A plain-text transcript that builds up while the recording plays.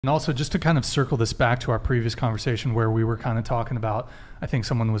And also, just to kind of circle this back to our previous conversation where we were kind of talking about, I think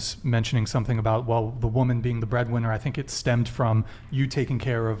someone was mentioning something about, well, the woman being the breadwinner. I think it stemmed from you taking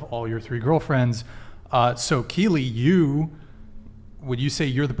care of all your 3 girlfriends. So Keely, would you say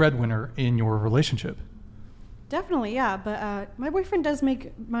you're the breadwinner in your relationship? Definitely, yeah. But my boyfriend does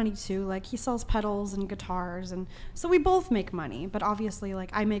make money too. Like, he sells pedals and guitars, and so we both make money. But obviously,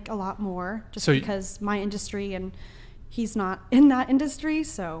 like, I make a lot more just because my industry, and he's not in that industry.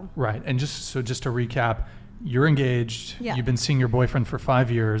 So right. And just to recap, you're engaged. Yeah. You've been seeing your boyfriend for 5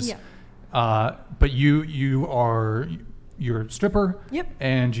 years. Yeah. But you're a stripper. Yep.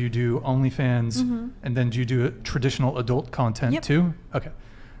 And you do OnlyFans. And then do you do traditional adult content too? Okay.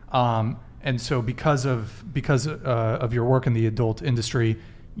 And so because of your work in the adult industry,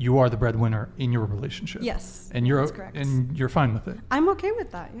 you are the breadwinner in your relationship. Yes. And that's correct. And you're fine with it. I'm okay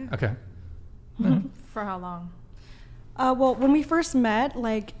with that. Yeah. Okay. For how long? Well, when we first met,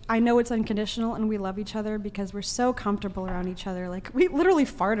 like, I know it's unconditional and we love each other because we're so comfortable around each other. Like, we literally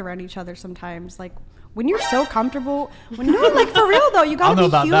fart around each other sometimes. Like, when you're so comfortable, like, for real though, you gotta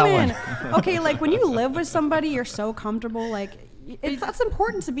be human. Okay, like, when you live with somebody, you're so comfortable. Like, that's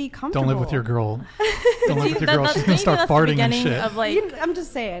important to be comfortable. Don't live with your girl. Don't live with your girl. She's gonna start farting and shit. Of, like, I'm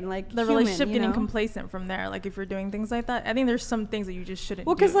just saying, like, the relationship getting complacent from there. Like, if you're doing things like that, I think there's some things that you just shouldn't.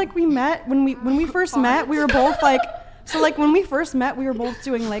 Well, because like when we first met, we were both like. So, like, when we first met, we were both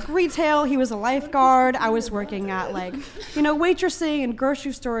doing, like, retail. He was a lifeguard. I was working at, like, waitressing and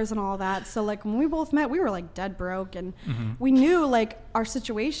grocery stores and all that. So, like, when we both met, we were, like, dead broke. And we knew, like, our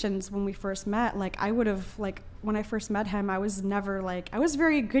situations when we first met. Like, I would have, like, when I first met him, I was never, like, I was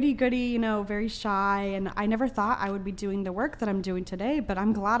very goody-goody, very shy. And I never thought I would be doing the work that I'm doing today. But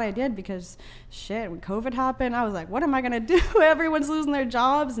I'm glad I did because, shit, when COVID happened, I was like, what am I going to do? Everyone's losing their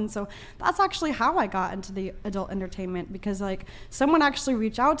jobs. And so that's actually how I got into the adult entertainment, because, like, someone actually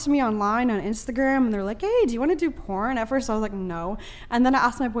reached out to me online on Instagram and they're like, hey, do you want to do porn? At first I was like, no. And then I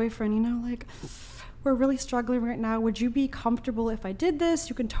asked my boyfriend, like, we're really struggling right now. Would you be comfortable if I did this?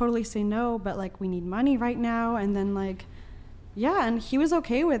 You can totally say no, but, like, we need money right now. And then, like, yeah, and he was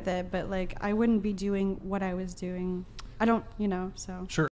okay with it, but, like, I wouldn't be doing what I was doing. I don't, so. Sure.